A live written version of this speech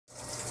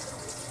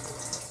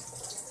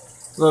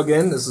Hello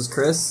again, this is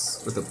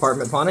Chris with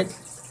Aquaponic,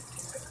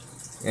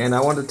 and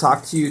I wanted to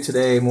talk to you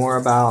today more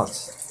about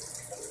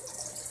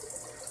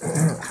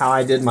how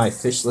I did my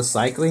fishless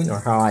cycling, or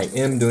how I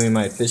am doing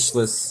my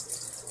fishless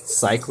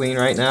cycling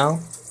right now,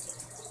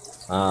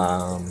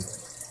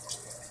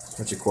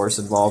 which of course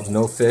involves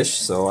no fish,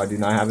 so I do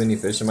not have any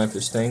fish in my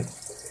fish tank.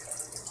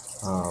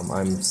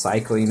 I'm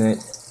cycling it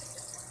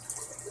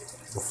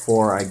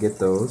before I get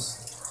those,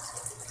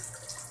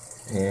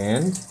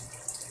 and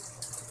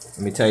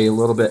let me tell you a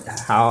little bit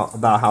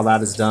about how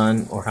that is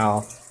done, or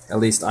how at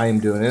least I am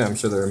doing it. I'm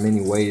sure there are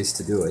many ways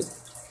to do it,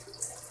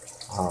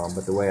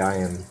 but the way I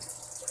am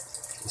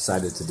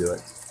decided to do it.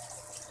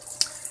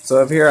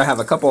 So up here I have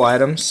a couple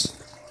items.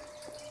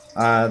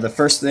 The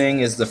first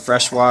thing is the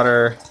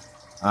Freshwater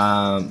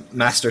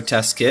Master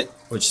Test Kit,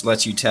 which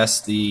lets you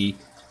test the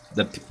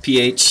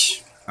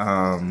pH,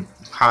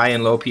 high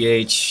and low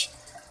pH,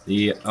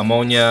 the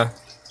ammonia,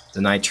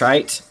 the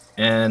nitrite,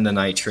 and the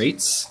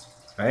nitrates,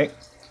 right?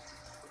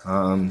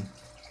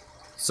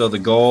 So the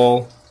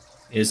goal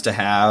is to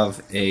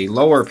have a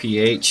lower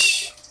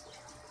pH,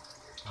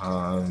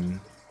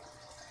 around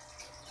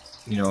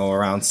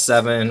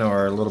 7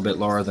 or a little bit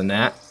lower than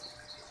that.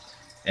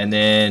 And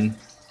then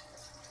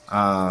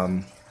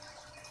as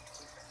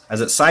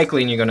it's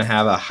cycling, you're going to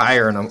have a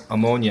higher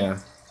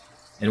ammonia.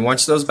 And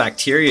once those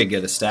bacteria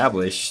get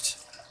established,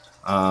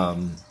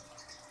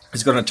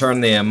 it's going to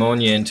turn the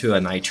ammonia into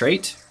a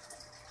nitrate.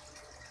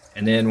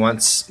 And then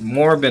once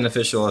more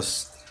beneficial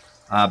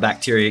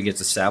bacteria gets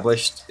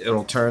established,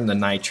 it'll turn the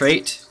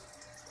nitrate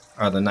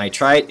or the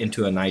nitrite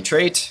into a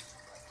nitrate.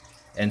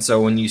 And so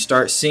when you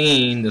start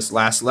seeing this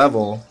last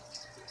level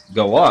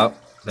go up,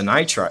 the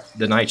nitrate,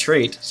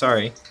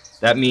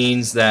 that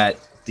means that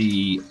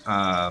the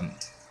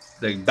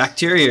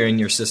bacteria in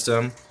your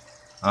system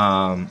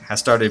has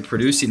started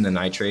producing the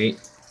nitrate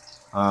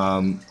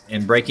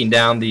and breaking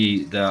down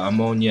the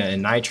ammonia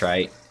and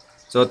nitrite.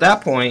 So at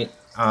that point,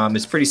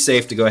 it's pretty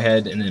safe to go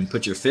ahead and then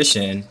put your fish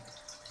in.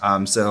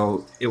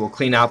 So it will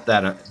clean out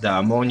the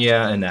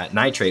ammonia and that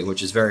nitrate,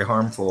 which is very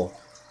harmful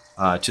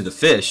to the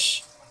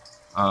fish.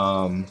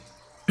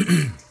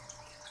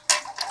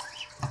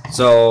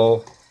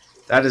 So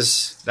that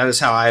is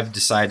how I've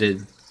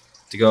decided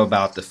to go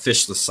about the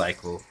fishless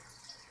cycle.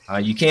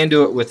 You can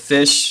do it with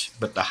fish,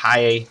 but the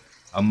high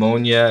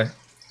ammonia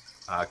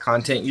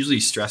content usually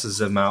stresses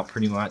them out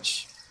pretty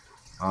much.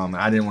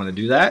 I didn't want to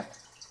do that.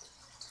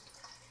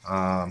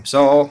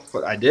 So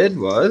what I did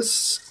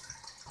was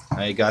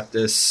I got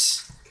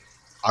this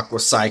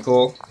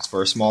Aquacycle. It's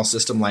for a small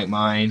system like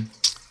mine,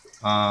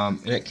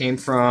 and it came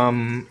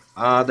from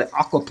the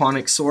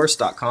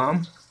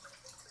Aquaponicsource.com.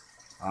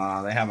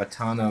 They have a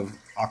ton of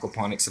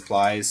aquaponic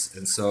supplies,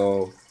 and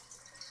so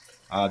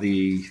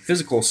the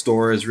physical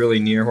store is really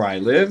near where I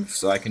live,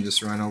 so I can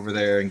just run over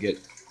there and get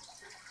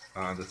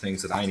the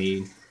things that I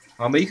need.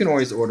 But you can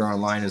always order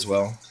online as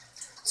well.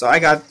 So I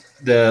got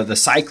the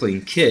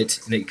cycling kit,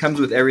 and it comes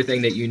with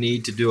everything that you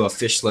need to do a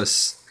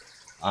fishless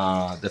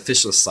the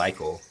fishless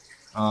cycle.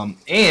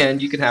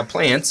 And you can have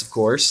plants, of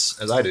course,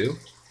 as I do.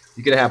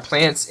 You can have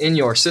plants in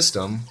your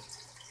system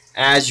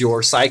as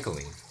you're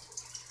cycling.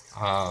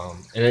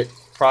 And it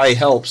probably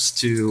helps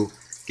to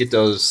get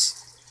those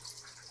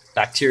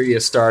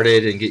bacteria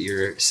started and get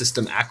your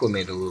system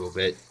acclimated a little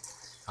bit,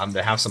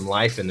 to have some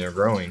life in there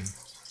growing.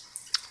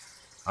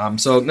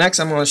 So next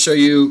I'm going to show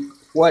you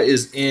what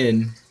is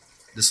in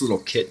this little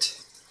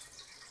kit,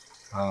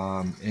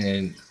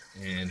 and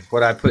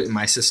what I put in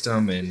my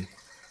system, and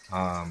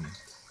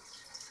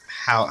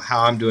how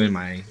I'm doing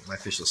my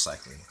fishless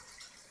cycling.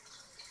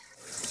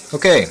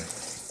 Okay,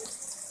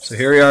 so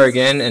here we are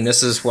again, and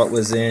this is what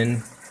was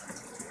in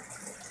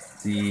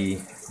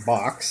the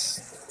box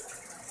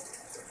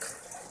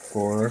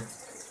for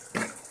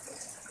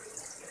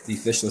the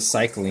fishless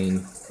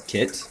cycling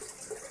kit.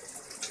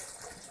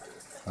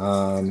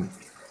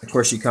 Of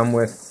course, it comes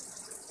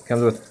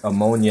with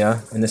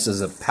ammonia, and this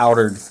is a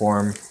powdered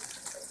form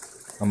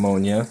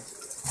ammonia,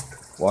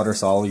 water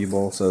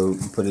soluble, so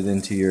you put it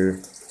into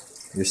your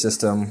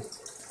system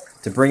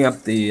to bring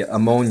up the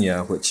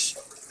ammonia, which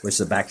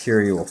the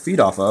bacteria will feed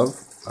off of.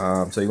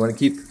 So you want to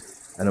keep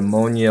an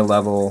ammonia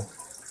level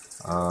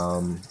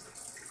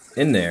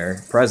in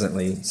there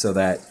presently, so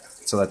that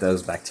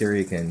those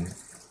bacteria can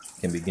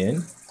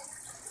begin.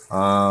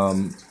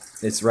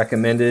 It's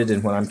recommended,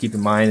 and what I'm keeping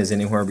in mind is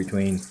anywhere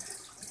between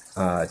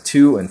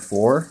 2 and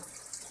 4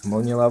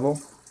 ammonia level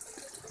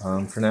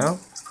for now.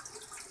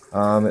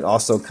 It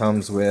also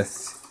comes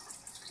with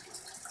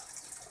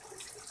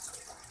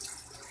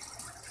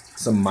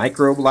some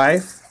microbe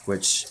life,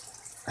 which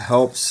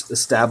helps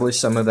establish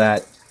some of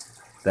that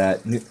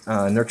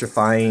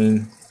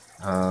nurturifying,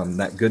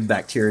 that good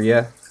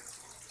bacteria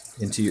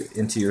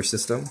into your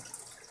system.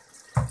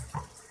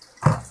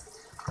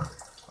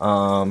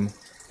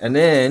 And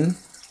then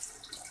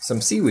some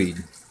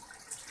seaweed,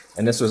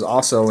 and this was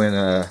also in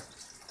a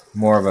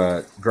more of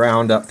a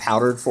ground up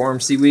powdered form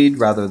seaweed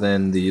rather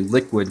than the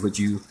liquid which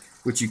you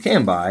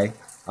can buy.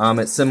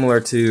 It's similar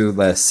to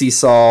the sea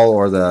salt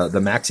or the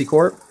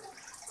MaxiCorp,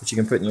 which you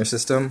can put in your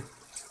system.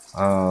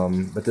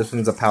 but this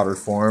one's a powder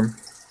form.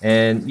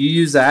 And you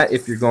use that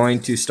if you're going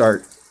to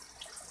start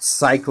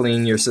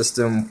cycling your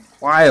system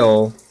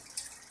while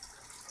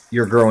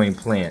you're growing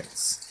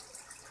plants.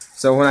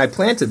 So when I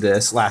planted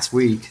this last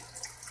week,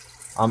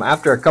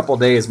 after a couple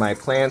days, my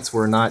plants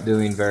were not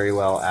doing very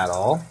well at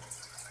all.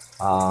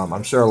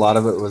 I'm sure a lot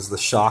of it was the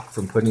shock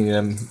from putting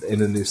them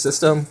in a new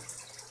system.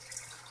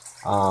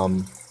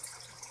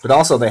 But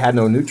also they had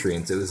no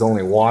nutrients. It was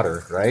only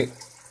water, right?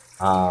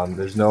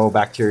 There's no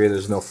bacteria,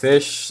 there's no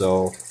fish,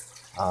 so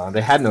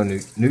they had no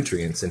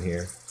nutrients in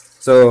here.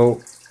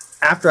 So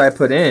after I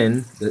put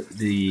in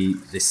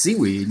the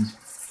seaweed,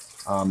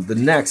 the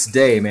next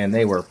day, man,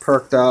 they were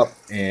perked up,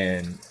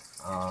 and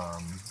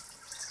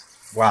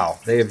wow,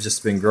 they have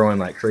just been growing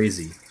like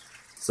crazy.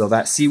 So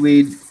that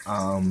seaweed,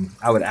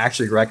 I would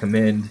actually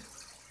recommend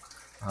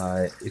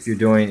if you're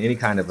doing any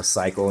kind of a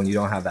cycle and you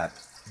don't have that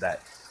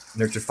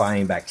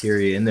nitrifying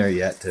bacteria in there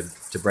yet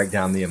to break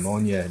down the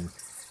ammonia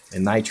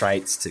and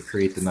nitrites to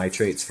create the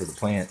nitrates for the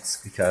plants,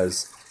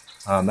 because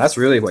that's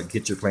really what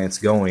gets your plants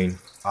going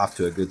off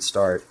to a good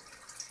start.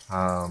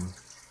 And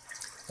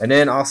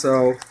then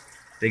also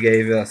they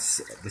gave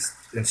us this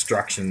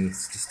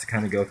instructions just to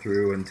kind of go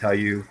through and tell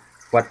you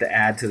what to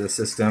add to the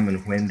system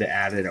and when to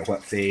add it, at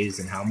what phase,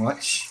 and how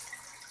much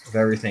of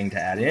everything to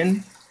add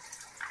in.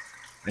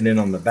 And then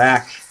on the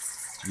back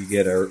you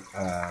get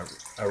a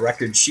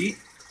record sheet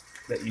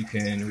that you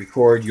can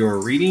record your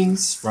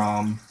readings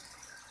from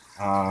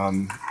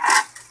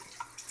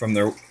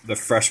the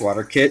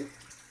Freshwater kit.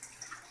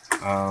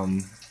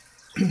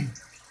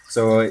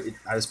 So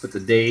I just put the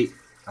date.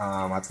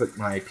 I put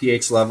my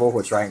pH level,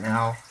 which right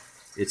now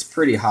it's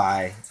pretty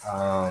high,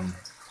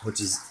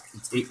 which is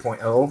it's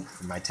 8.0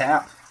 for my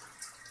tap.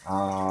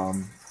 A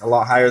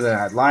lot higher than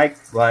I'd like,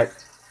 but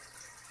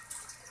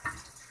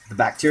the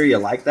bacteria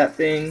like that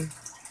thing,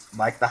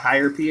 like the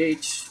higher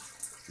pH.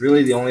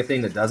 Really, the only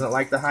thing that doesn't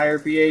like the higher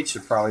pH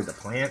are probably the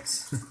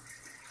plants.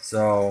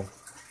 So,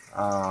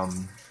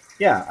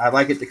 yeah, I'd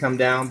like it to come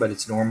down, but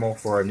it's normal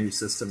for a new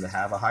system to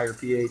have a higher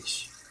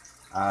pH.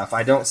 If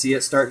I don't see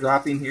it start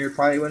dropping here,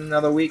 probably in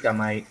another week, I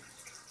might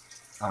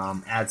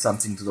add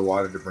something to the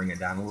water to bring it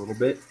down a little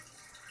bit.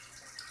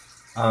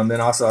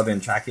 Then also, I've been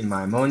tracking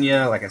my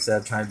ammonia. Like I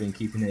said, I've tried been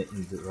keeping it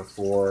in the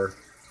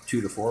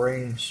 2 to 4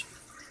 range.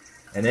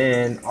 And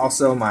then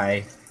also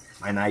my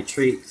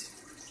nitrate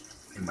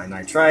and my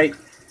nitrite,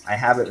 I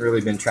haven't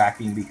really been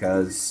tracking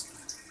because,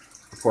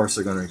 of course,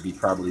 they're going to be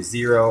probably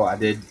 0. I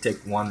did take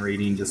one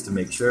reading just to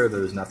make sure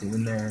there's nothing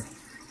in there.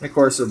 And of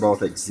course, they're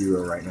both at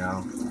 0 right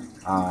now.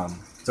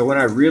 So when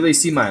I really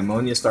see my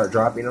ammonia start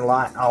dropping a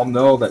lot, I'll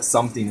know that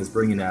something is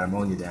bringing that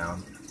ammonia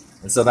down.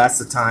 And so that's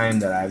the time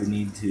that I would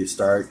need to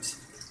start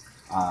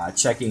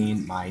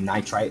checking my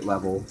nitrite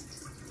level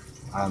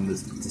to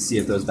see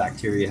if those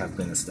bacteria have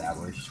been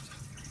established.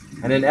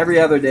 And then every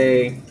other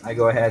day, I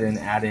go ahead and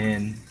add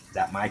in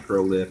that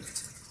microbe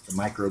lift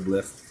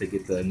to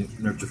get the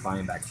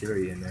nitrifying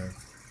bacteria in there.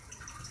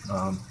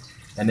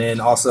 And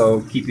then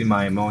also keeping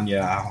my ammonia,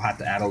 I'll have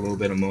to add a little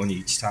bit of ammonia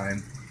each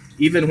time.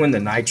 Even when the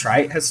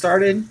nitrite has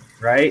started,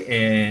 right,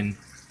 and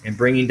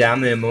bringing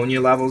down the ammonia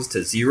levels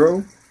to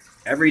 0,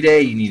 every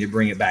day you need to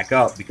bring it back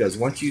up, because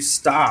once you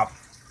stop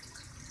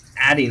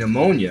adding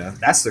ammonia,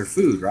 that's their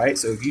food, right?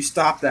 So if you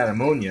stop that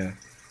ammonia,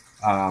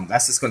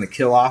 that's just going to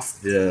kill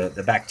off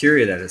the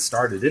bacteria that has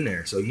started in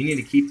there. So you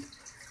need to keep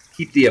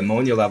the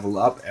ammonia level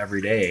up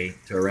every day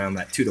to around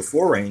that 2 to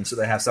 4 range, so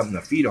they have something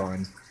to feed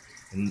on.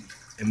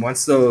 And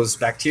once those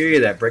bacteria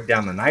that break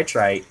down the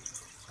nitrite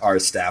are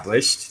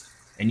established,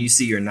 and you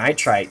see your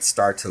nitrites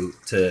start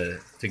to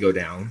go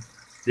down,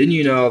 then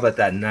you know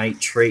that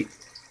nitrate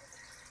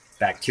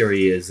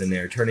bacteria is in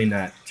there, turning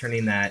that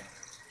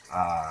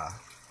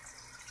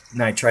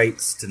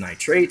nitrites to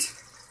nitrate,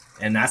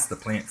 and that's the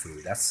plant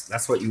food.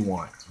 That's what you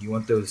want. You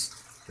want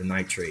the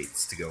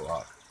nitrates to go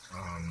up.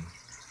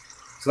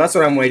 So that's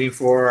what I'm waiting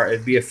for.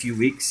 It'd be a few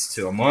weeks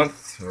to a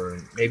month, or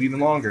maybe even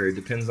longer. It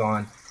depends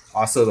on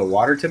also the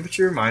water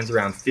temperature. Mine's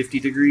around 50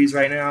 degrees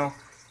right now,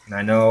 and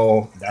I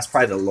know that's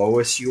probably the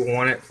lowest you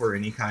want it for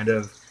any kind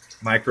of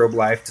microbe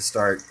life to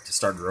start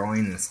growing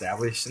and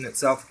establishing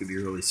itself. It could be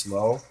really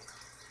slow.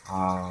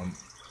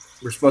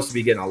 We're supposed to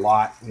be getting a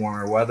lot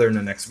warmer weather in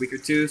the next week or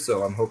two,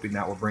 so I'm hoping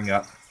that will bring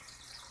up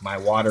my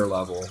water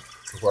level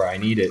to where I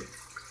need it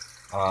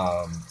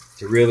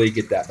to really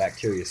get that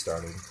bacteria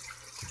started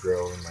to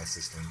grow in my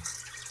system.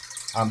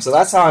 So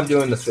that's how I'm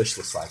doing the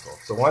fishless cycle.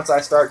 So once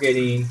I start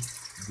getting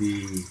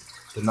the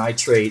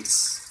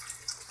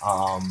nitrates,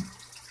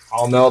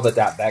 I'll know that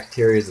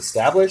bacteria is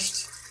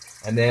established,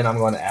 and then I'm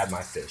going to add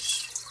my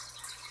fish.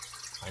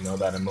 I know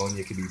that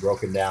ammonia can be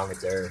broken down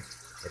if they're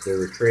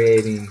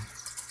recreating,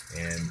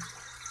 and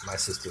my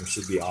system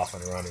should be off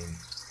and running.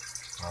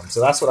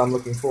 So that's what I'm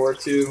looking forward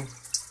to.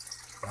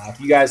 If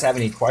you guys have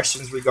any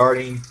questions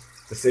regarding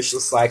the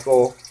fishless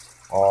cycle,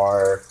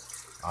 or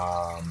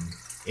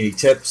any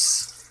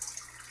tips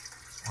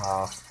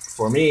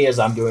for me as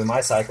I'm doing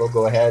my cycle,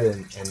 go ahead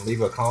and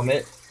leave a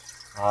comment.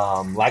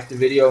 Like the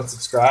video and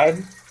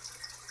subscribe,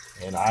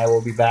 and I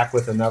will be back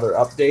with another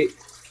update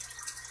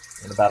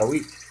in about a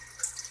week.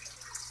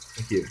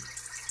 Thank you.